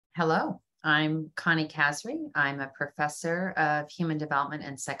Hello, I'm Connie Kasari. I'm a professor of human development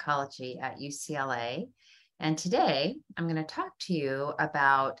and psychology at UCLA. And today I'm going to talk to you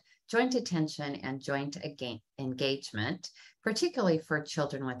about joint attention and joint engagement, particularly for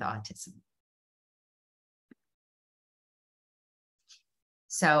children with autism.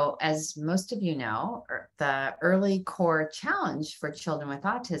 So, as most of you know, the early core challenge for children with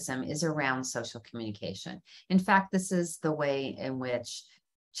autism is around social communication. In fact, this is the way in which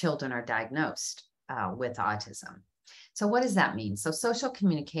children are diagnosed with autism. So what does that mean? So social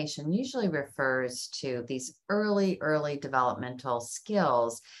communication usually refers to these early developmental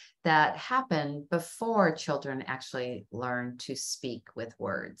skills that happen before children actually learn to speak with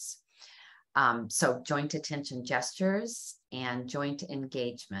words. So joint attention gestures and joint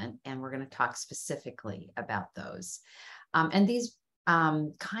engagement, and we're going to talk specifically about those. And these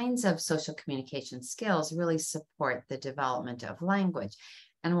kinds of social communication skills really support the development of language.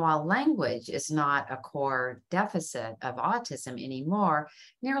 And while language is not a core deficit of autism anymore,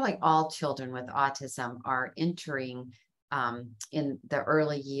 nearly all children with autism are entering in the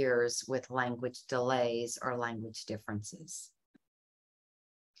early years with language delays or language differences.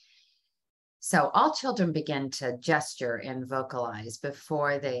 So all children begin to gesture and vocalize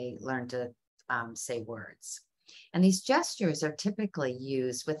before they learn to say words. And these gestures are typically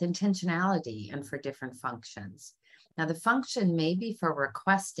used with intentionality and for different functions. Now, the function may be for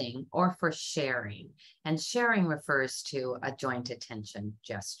requesting or for sharing, and sharing refers to a joint attention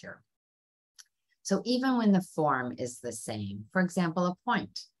gesture. So even when the form is the same, for example, a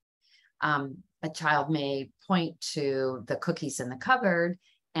point, a child may point to the cookies in the cupboard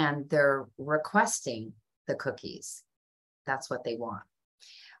and they're requesting the cookies. That's what they want.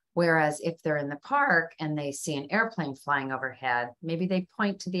 Whereas if they're in the park and they see an airplane flying overhead, maybe they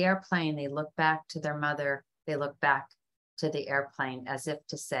point to the airplane, they look back to their mother, they look back to the airplane as if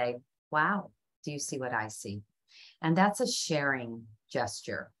to say, wow, do you see what I see? And that's a sharing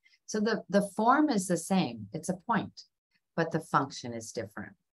gesture. So the form is the same, it's a point, but the function is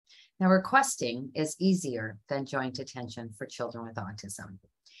different. Now, requesting is easier than joint attention for children with autism.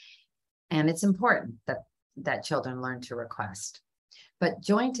 And it's important that children learn to request. But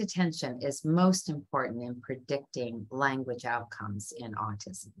joint attention is most important in predicting language outcomes in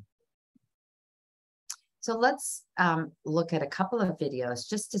autism. So let's look at a couple of videos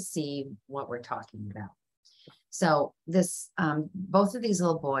just to see what we're talking about. So both of these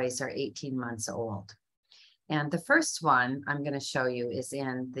little boys are 18 months old. And the first one I'm going to show you is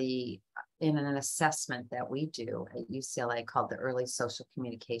in an assessment that we do at UCLA called the Early Social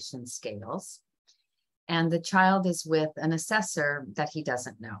Communication Scales. And the child is with an assessor that he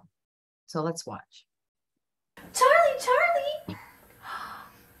doesn't know. So let's watch. Charlie!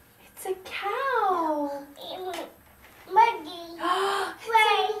 It's a cow. Monkey. It's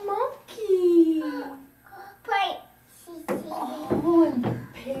a monkey. Oh, and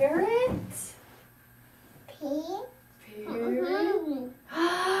parrot? Parrot?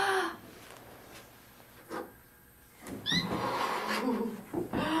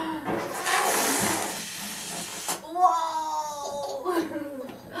 Whoa!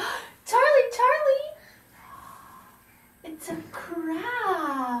 Charlie! It's a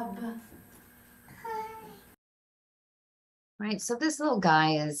crab. Right, so this little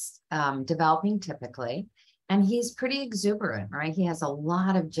guy is developing typically, and he's pretty exuberant, right? He has a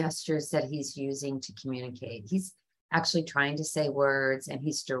lot of gestures that he's using to communicate. He's actually trying to say words, and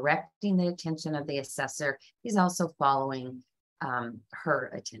he's directing the attention of the assessor. He's also following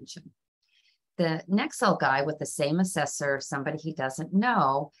her attention. The next little guy with the same assessor, somebody he doesn't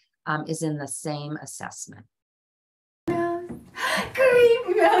know, is in the same assessment.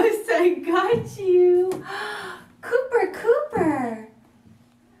 Great mouse, I got you. Cooper.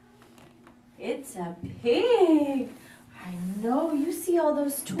 It's a pig. I know, you see all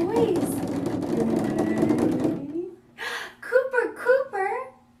those toys. Cooper.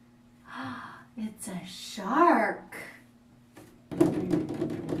 It's a shark. Got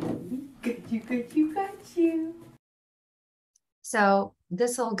you. So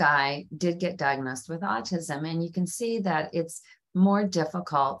this little guy did get diagnosed with autism, and you can see that it's more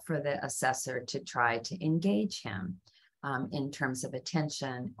difficult for the assessor to try to engage him in terms of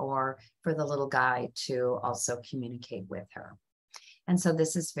attention, or for the little guy to also communicate with her. And so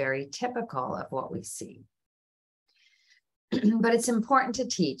this is very typical of what we see. But it's important to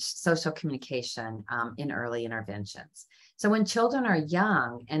teach social communication in early interventions. So when children are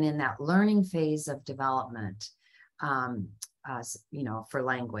young and in that learning phase of development, for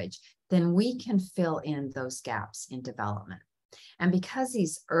language, then we can fill in those gaps in development. And because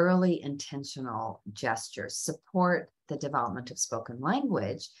these early intentional gestures support the development of spoken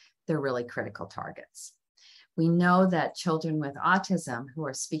language, they're really critical targets. We know that children with autism who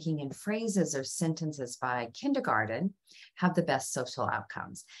are speaking in phrases or sentences by kindergarten have the best social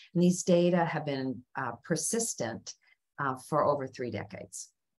outcomes. And these data have been persistent for over 3 decades.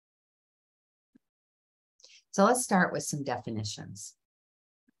 So let's start with some definitions.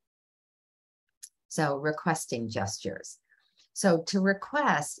 So requesting gestures. So to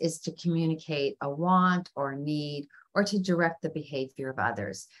request is to communicate a want or need or to direct the behavior of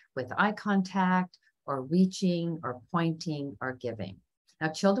others with eye contact or reaching or pointing or giving. Now,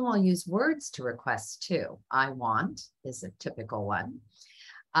 children will use words to request too. I want is a typical one.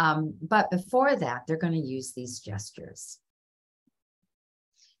 But before that, they're going to use these gestures.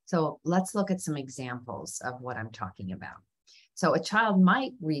 So let's look at some examples of what I'm talking about. So a child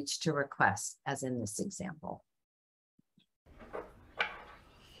might reach to request, as in this example.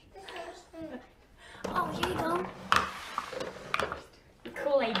 Oh, here you go.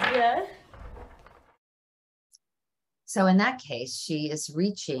 Cool idea. So in that case, she is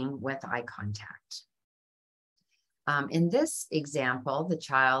reaching with eye contact. In this example, the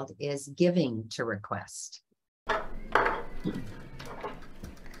child is giving to request.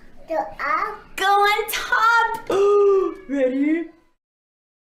 Go on top. Ready?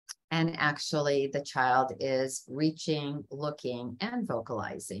 And actually, the child is reaching, looking, and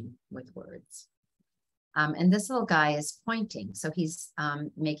vocalizing with words. And this little guy is pointing. So he's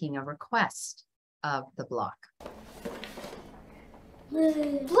making a request of the block.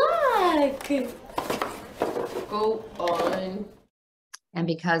 Block. Go on. And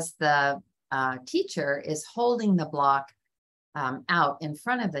because the teacher is holding the block out in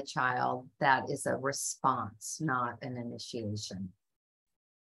front of the child, that is a response, not an initiation.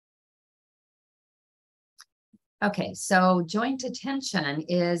 Okay, so joint attention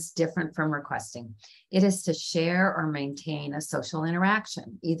is different from requesting. It is to share or maintain a social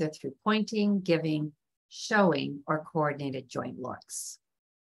interaction, either through pointing, giving, showing, or coordinated joint looks.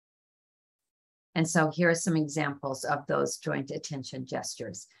 And so here are some examples of those joint attention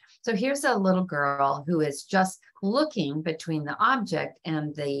gestures. So here's a little girl who is just looking between the object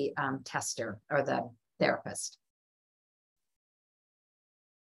and the tester or the therapist.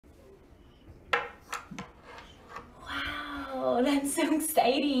 Wow, that's so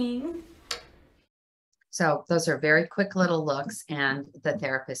exciting. So those are very quick little looks, and the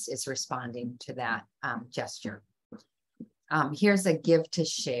therapist is responding to that gesture. Here's a give to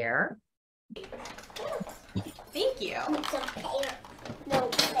share. Thank you. It's a pear. No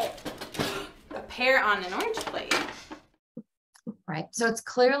plate. A pear on an orange plate. Right, so it's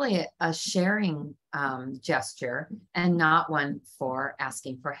clearly a sharing gesture and not one for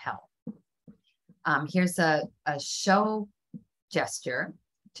asking for help. Here's a show gesture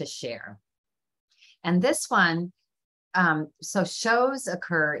to share. And this one, so shows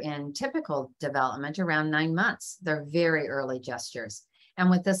occur in typical development around 9 months. They're very early gestures. And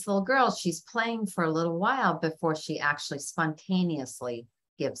with this little girl, she's playing for a little while before she actually spontaneously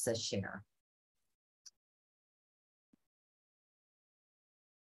gives a share.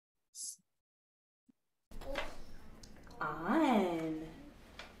 On.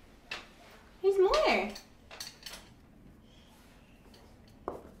 There's more.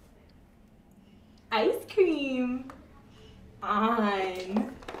 Ice cream.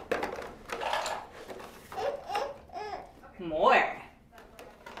 On. More.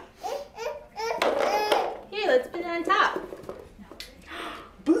 Here, let's put it on top.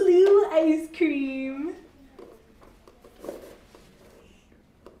 Blue ice cream.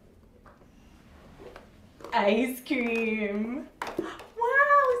 Ice cream.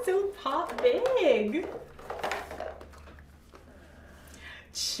 Wow, so pop big.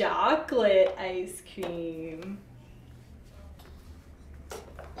 Chocolate ice cream.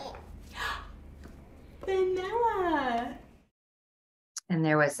 Vanilla. And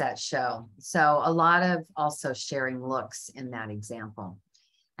there was that show. So a lot of also sharing looks in that example.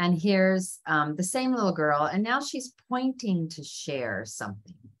 And here's the same little girl, and now she's pointing to share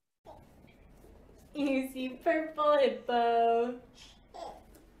something. You see purple hippo.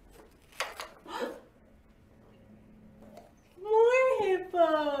 More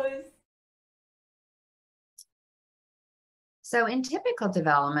hippos. So in typical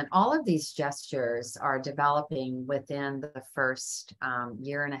development, all of these gestures are developing within the first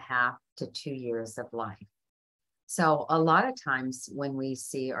 1.5 to 2 years of life. So a lot of times when we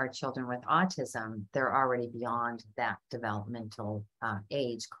see our children with autism, they're already beyond that developmental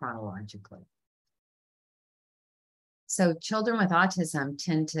age chronologically. So children with autism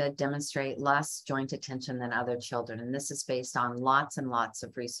tend to demonstrate less joint attention than other children. And this is based on lots and lots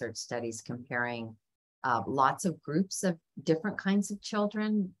of research studies comparing lots of groups of different kinds of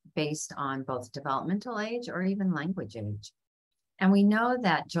children based on both developmental age or even language age. And we know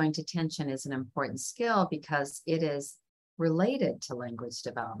that joint attention is an important skill because it is related to language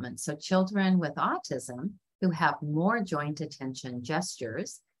development. So children with autism who have more joint attention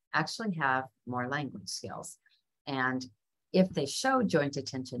gestures actually have more language skills. And if they show joint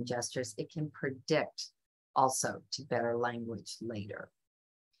attention gestures, it can predict also to better language later.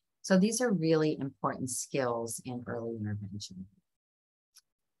 So these are really important skills in early intervention.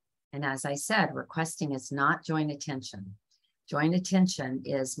 And as I said, requesting is not joint attention. Joint attention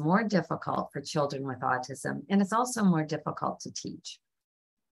is more difficult for children with autism, and it's also more difficult to teach.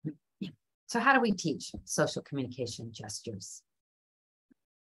 So how do we teach social communication gestures?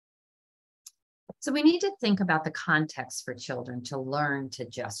 So we need to think about the context for children to learn to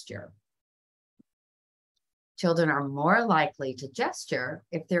gesture. Children are more likely to gesture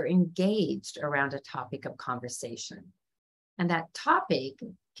if they're engaged around a topic of conversation. And that topic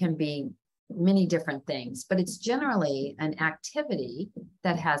can be many different things, but it's generally an activity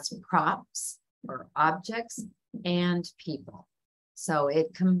that has props or objects and people. So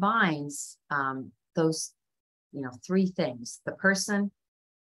it combines those, three things: the person,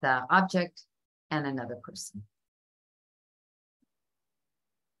 the object, and another person.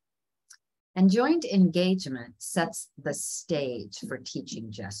 And joint engagement sets the stage for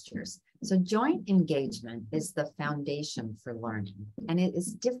teaching gestures. So joint engagement is the foundation for learning, and it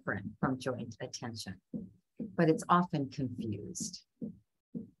is different from joint attention, but it's often confused.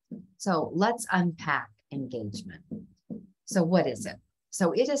 So let's unpack engagement. So what is it?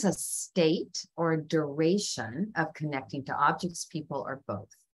 So it is a state or duration of connecting to objects, people, or both.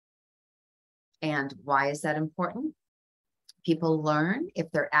 And why is that important? People learn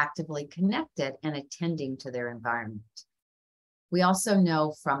if they're actively connected and attending to their environment. We also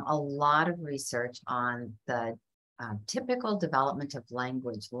know from a lot of research on the typical development of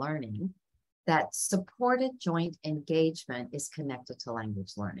language learning that supported joint engagement is connected to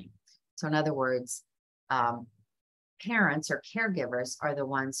language learning. So in other words, parents or caregivers are the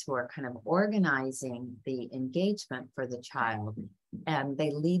ones who are kind of organizing the engagement for the child, and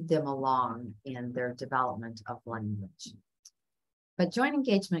they lead them along in their development of language. But joint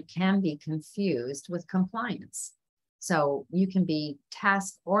engagement can be confused with compliance. So you can be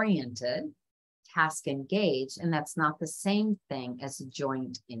task-oriented, task-engaged, and that's not the same thing as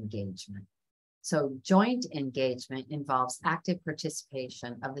joint engagement. So joint engagement involves active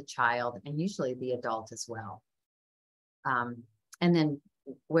participation of the child and usually the adult as well. And then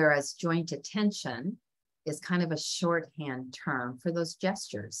whereas joint attention is kind of a shorthand term for those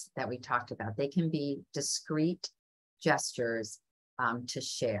gestures that we talked about. They can be discrete gestures to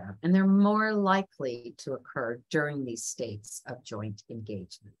share, and they're more likely to occur during these states of joint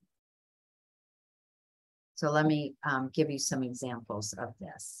engagement. So let me give you some examples of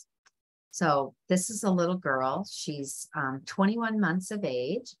this. So this is a little girl. She's 21 months of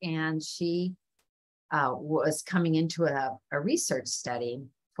age, and she was coming into a research study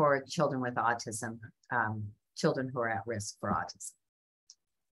for children with autism, children who are at risk for autism.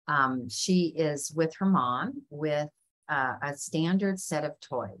 She is with her mom with a standard set of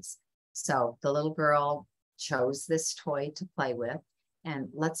toys. So the little girl chose this toy to play with, and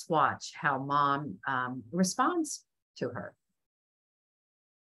let's watch how mom responds to her.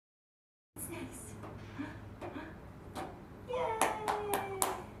 Nice.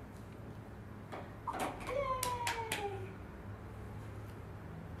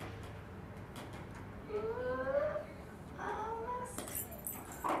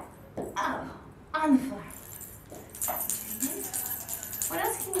 On the floor. What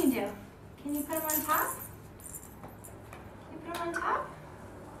else can you do? Can you put them on top? Can you put them on top?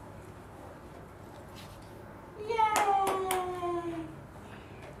 Yay!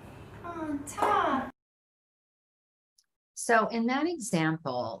 On top. So in that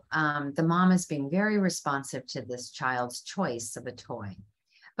example, the mom is being very responsive to this child's choice of a toy,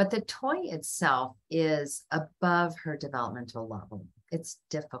 but the toy itself is above her developmental level. It's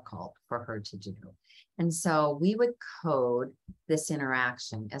difficult for her to do. And so we would code this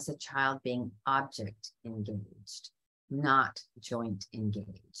interaction as a child being object engaged, not joint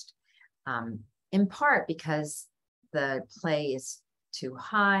engaged. In part because the play is too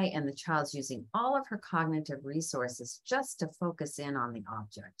high and the child's using all of her cognitive resources just to focus in on the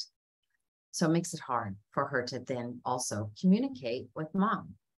object. So it makes it hard for her to then also communicate with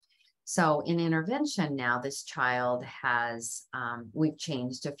mom. So in intervention now, this child has, we've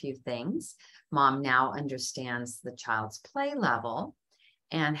changed a few things. Mom now understands the child's play level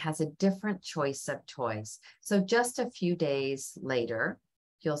and has a different choice of toys. So just a few days later,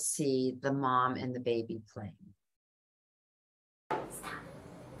 you'll see the mom and the baby playing.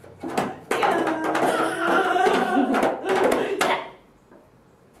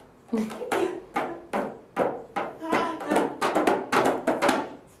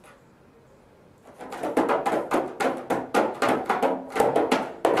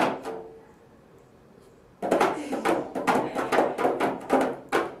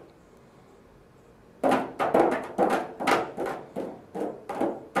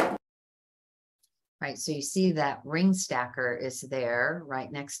 Right, so you see that ring stacker is there right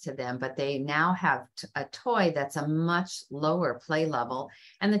next to them, but they now have a toy that's a much lower play level,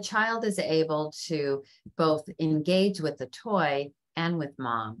 and the child is able to both engage with the toy and with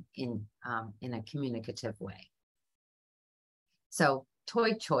mom in a communicative way. So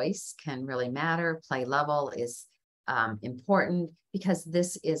toy choice can really matter. Play level is important because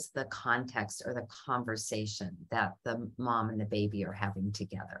this is the context or the conversation that the mom and the baby are having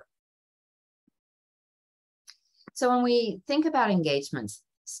together. So when we think about engagement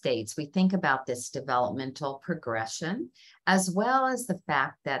states, we think about this developmental progression, as well as the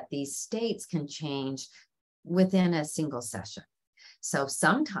fact that these states can change within a single session. So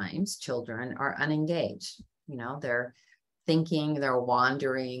sometimes children are unengaged. You know, they're thinking, they're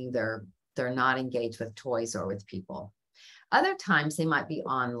wandering, they're not engaged with toys or with people. Other times they might be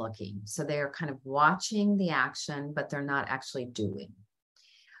onlooking. So they're kind of watching the action, but they're not actually doing.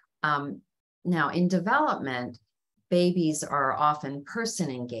 Now in development, babies are often person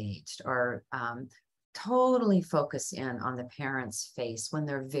engaged or totally focused in on the parent's face when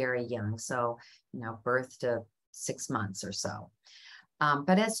they're very young. So, you know, birth to 6 months or so.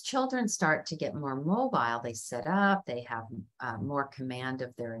 But as children start to get more mobile, they sit up, they have more command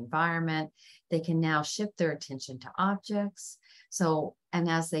of their environment. They can now shift their attention to objects. So, and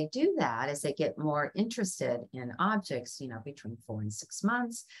as they do that, as they get more interested in objects, you know, between 4 and 6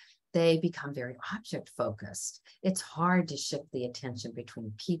 months, they become very object focused. It's hard to shift the attention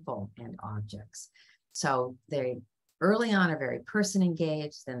between people and objects. So they early on are very person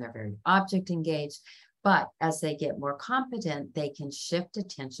engaged, then they're very object engaged. But as they get more competent, they can shift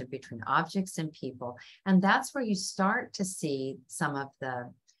attention between objects and people. And that's where you start to see some of the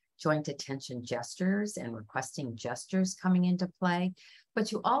joint attention gestures and requesting gestures coming into play.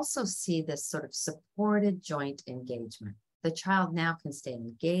 But you also see this sort of supported joint engagement. The child now can stay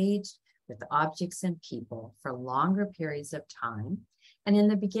engaged with objects and people for longer periods of time. And in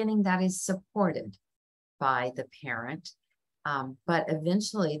the beginning, that is supported by the parent. But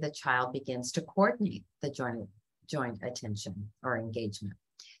eventually the child begins to coordinate the joint attention or engagement.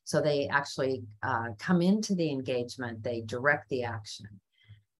 So they actually come into the engagement, they direct the action.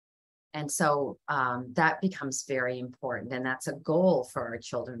 And so that becomes very important. And that's a goal for our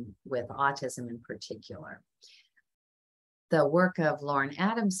children with autism in particular. The work of Lauren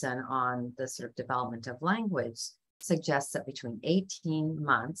Adamson on the sort of development of language suggests that between 18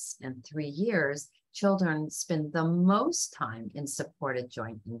 months and 3 years, children spend the most time in supported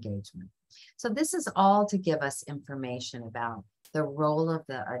joint engagement. So this is all to give us information about the role of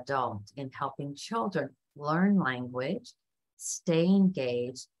the adult in helping children learn language, stay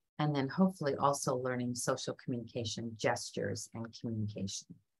engaged, and then hopefully also learning social communication, gestures, and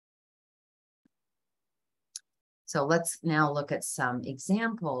communication. So let's now look at some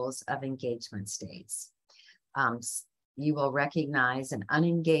examples of engagement states. You will recognize an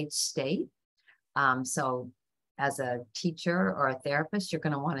unengaged state. So as a teacher or a therapist, you're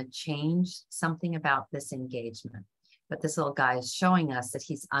going to want to change something about this engagement. But this little guy is showing us that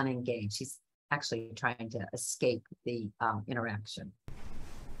he's unengaged. He's actually trying to escape the interaction.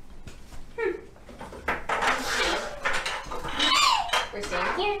 We're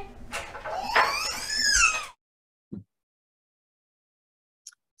staying here.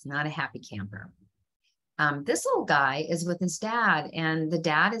 It's not a happy camper. This little guy is with his dad, and the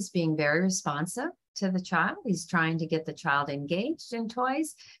dad is being very responsive to the child. He's trying to get the child engaged in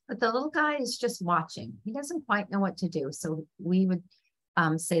toys, but the little guy is just watching. He doesn't quite know what to do. So we would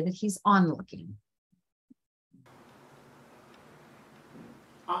say that he's onlooking.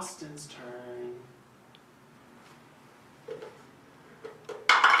 Austin's turn.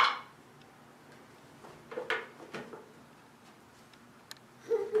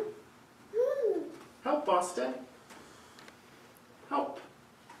 Help, Austin. Help.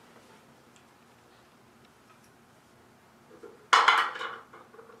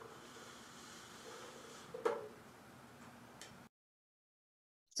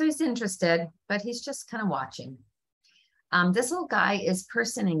 So he's interested, but he's just kind of watching. This little guy is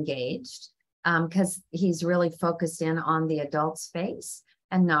person engaged because he's really focused in on the adult's face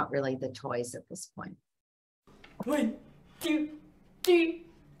and not really the toys at this point. 1, 2, 3,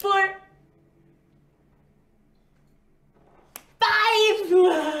 4, 5.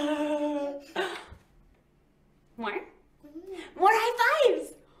 More high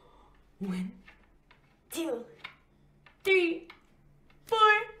fives. 1, 2, 3, 4, 5.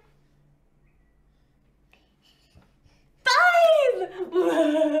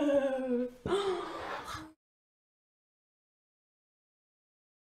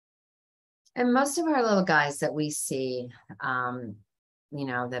 And most of our little guys that we see, you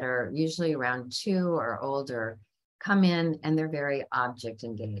know, that are usually around 2 or older, come in and they're very object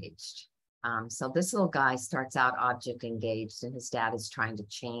engaged. So this little guy starts out object engaged, and his dad is trying to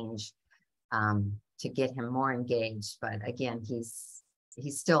change to get him more engaged. But again, he's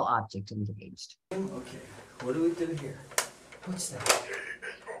still object engaged. Okay, what do we do here? What's that?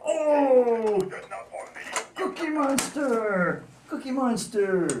 Oh, Cookie Monster! Cookie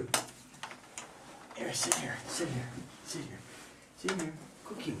Monster! Here, sit here, sit here, sit here, sit here.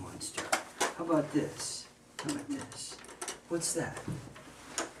 Cookie Monster. How about this? How about this? What's that?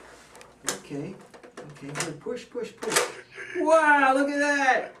 Okay, okay, here, push, push, push. Wow, look at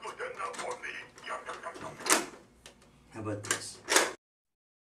that! How about this?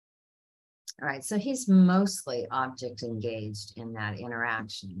 All right, so he's mostly object engaged in that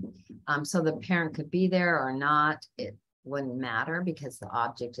interaction. So the parent could be there or not, it wouldn't matter because the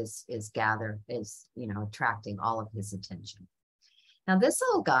object is you know, attracting all of his attention. Now this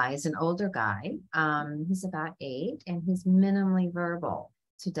little guy is an older guy. He's about 8 and he's minimally verbal.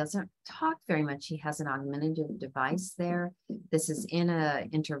 So he doesn't talk very much. He has an augmentative device there. This is in an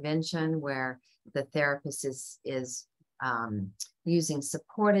intervention where the therapist is using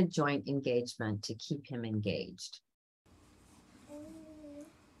supported joint engagement to keep him engaged.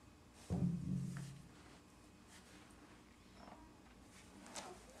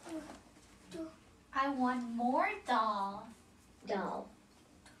 I want more doll. Doll.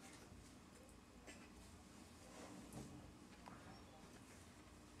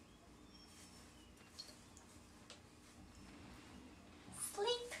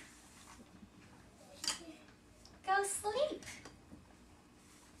 Sleep. Go sleep.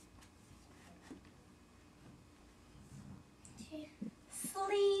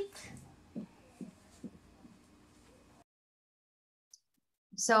 Sleep.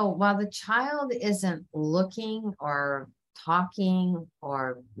 So while the child isn't looking or talking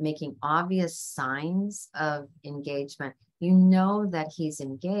or making obvious signs of engagement, you know that he's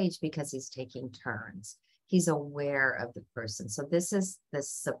engaged because he's taking turns. He's aware of the person. So this is the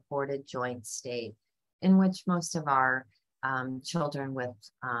supported joint state in which most of our children with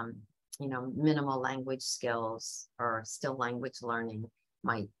you know, minimal language skills or still language learning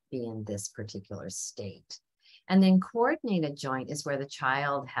might be in this particular state. And then coordinated joint is where the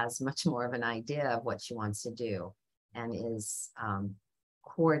child has much more of an idea of what she wants to do and is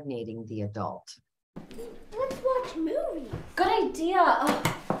coordinating the adult. Let's watch a movie. Good idea. Oh,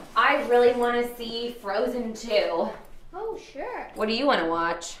 I really want to see Frozen 2. Oh, sure. What do you want to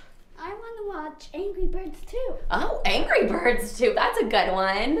watch? I want to watch Angry Birds too. Oh, Angry Birds 2. That's a good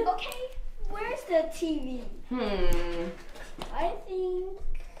one. Okay, where's the TV? I think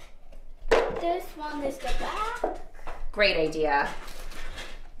this one is the back. Great idea.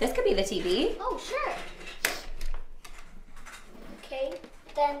 This could be the TV. Oh, sure. Okay,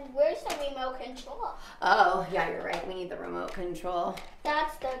 then where's the remote control? Oh, yeah, you're right. We need the remote control.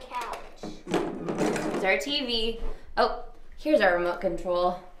 That's the couch. Here's our TV. Oh, here's our remote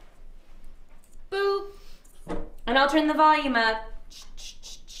control. Boop. And I'll turn the volume up.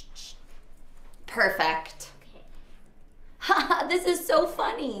 Perfect. Okay. Haha, this is so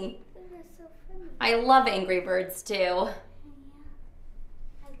funny. This is so funny. I love Angry Birds too. Yeah,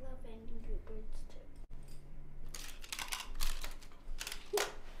 I love Angry Birds too.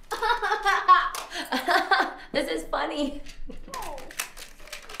 This is funny. Oh.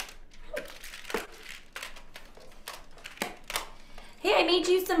 Hey, I made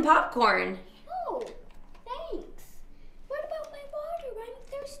you some popcorn. Oh, thanks. What about my water? I'm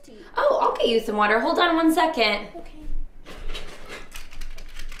thirsty. Oh, I'll get you some water. Hold on 1 second. Okay.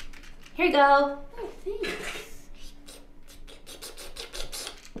 Here you go. Oh, thanks.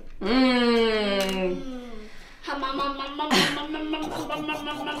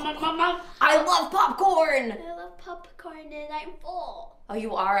 I love popcorn. I love popcorn and I'm full. Oh,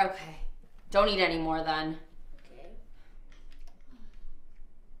 you are? Okay. Don't eat any more then. Okay.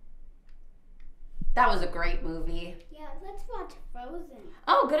 That was a great movie. Yeah, let's watch Frozen.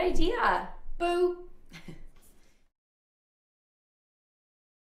 Oh, good idea. Boo.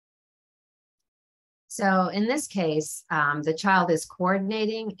 So in this case, the child is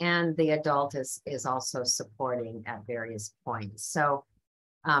coordinating and the adult is also supporting at various points. So,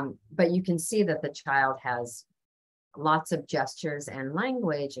 but you can see that the child has lots of gestures and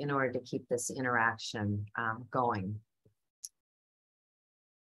language in order to keep this interaction going.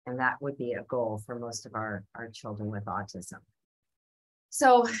 And that would be a goal for most of our children with autism.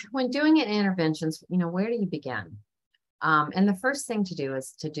 So when doing interventions, where do you begin? And the first thing to do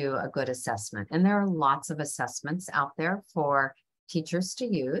is to do a good assessment. And there are lots of assessments out there for teachers to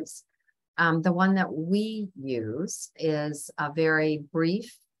use. The one that we use is a very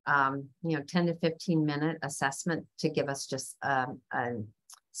brief, 10 to 15 minute assessment to give us just a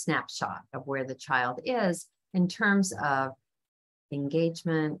snapshot of where the child is in terms of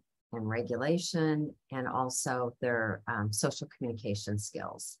engagement and regulation, and also their social communication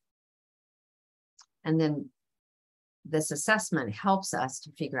skills. And then this assessment helps us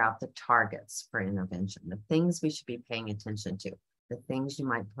to figure out the targets for intervention, the things we should be paying attention to, the things you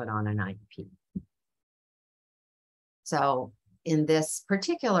might put on an IEP. So in this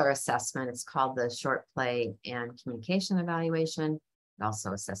particular assessment, it's called the short play and communication evaluation. It also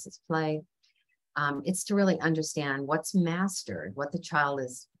assesses play. It's to really understand what's mastered, what the child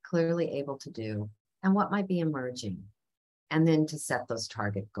is clearly able to do, and what might be emerging, and then to set those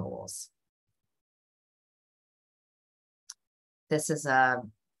target goals. This is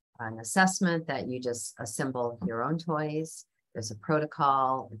an assessment that you just assemble your own toys. There's a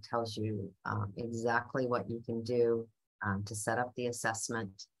protocol. It tells you exactly what you can do to set up the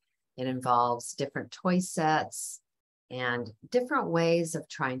assessment. It involves different toy sets and different ways of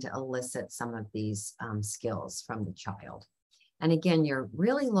trying to elicit some of these skills from the child. And again, you're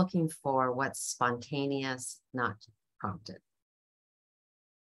really looking for what's spontaneous, not prompted.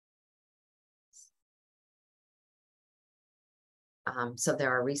 So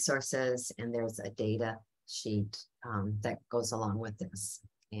there are resources and there's a data sheet that goes along with this.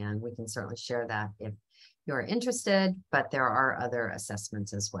 And we can certainly share that if you're interested, but there are other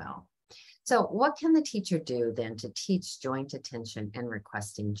assessments as well. So what can the teacher do then to teach joint attention and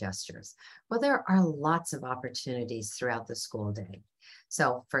requesting gestures? Well, there are lots of opportunities throughout the school day.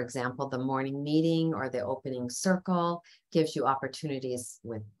 So for example, the morning meeting or the opening circle gives you opportunities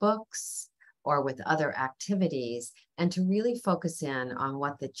with books or with other activities, and to really focus in on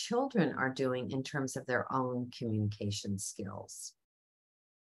what the children are doing in terms of their own communication skills.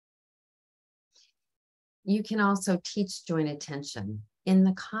 You can also teach joint attention in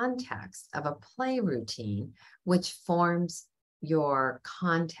the context of a play routine, which forms your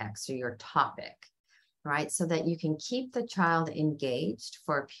context or your topic, right? So that you can keep the child engaged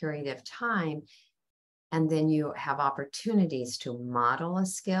for a period of time, and then you have opportunities to model a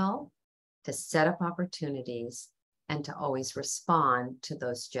skill, to set up opportunities, and to always respond to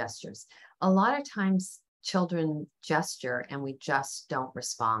those gestures. A lot of times children gesture and we just don't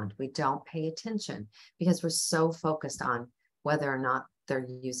respond. We don't pay attention because we're so focused on whether or not they're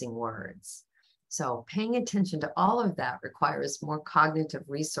using words. So paying attention to all of that requires more cognitive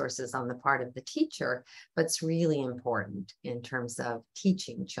resources on the part of the teacher, but it's really important in terms of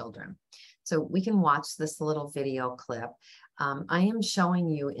teaching children. So we can watch this little video clip. I am showing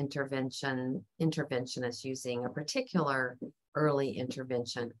you interventionists using a particular early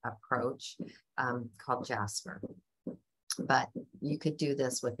intervention approach called Jasper. But you could do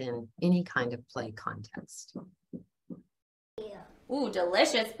this within any kind of play context. Ooh,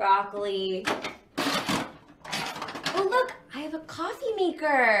 delicious broccoli. Oh, look, I have a coffee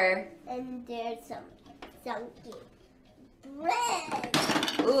maker. And there's some bread.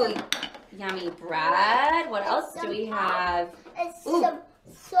 Ooh, yummy bread. What else do we have? And Ooh. some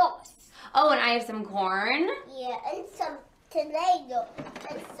sauce. Oh, and I have some corn. Yeah, and some tomato.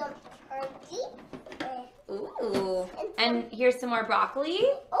 And some turkey. Ooh, and here's some more broccoli.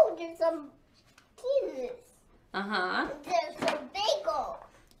 Oh, there's some cheese. Uh-huh. There's some bagel.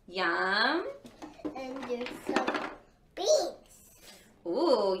 Yum. And there's some beans.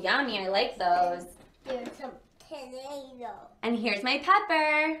 Ooh, yummy. I like those. There's some tomato. And here's my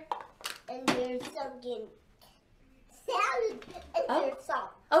pepper. And there's something salad. And Oh. there's some.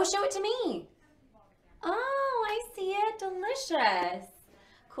 Oh, show it to me. Oh, I see it. Delicious.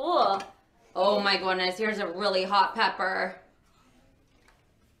 Cool. Oh my goodness, here's a really hot pepper.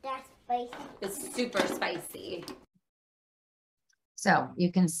 That's spicy. It's super spicy. So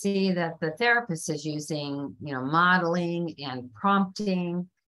you can see that the therapist is using, modeling and prompting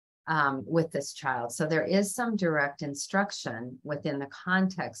with this child. So there is some direct instruction within the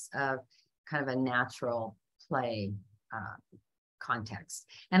context of kind of a natural play context.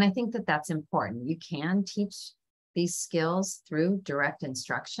 And I think that that's important. You can teach these skills through direct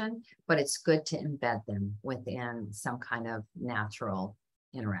instruction, but it's good to embed them within some kind of natural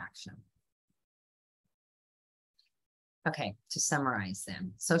interaction. Okay, to summarize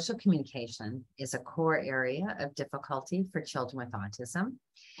them, social communication is a core area of difficulty for children with autism.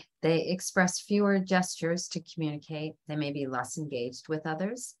 They express fewer gestures to communicate. They may be less engaged with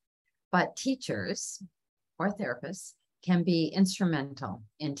others, but teachers or therapists can be instrumental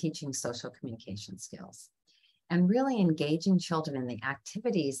in teaching social communication skills and really engaging children in the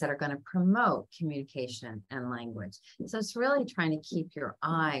activities that are going to promote communication and language. So it's really trying to keep your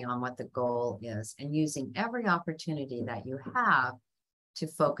eye on what the goal is and using every opportunity that you have to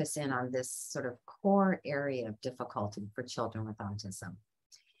focus in on this sort of core area of difficulty for children with autism.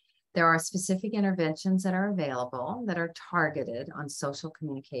 There are specific interventions that are available that are targeted on social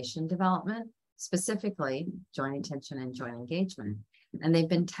communication development, specifically joint attention and joint engagement. And they've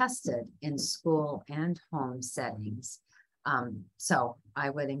been tested in school and home settings. So I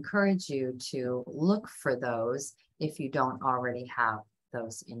would encourage you to look for those if you don't already have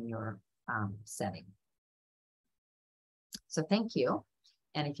those in your setting. So thank you.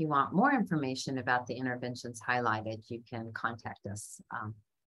 And if you want more information about the interventions highlighted, you can contact us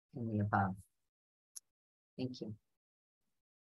in the above. Thank you.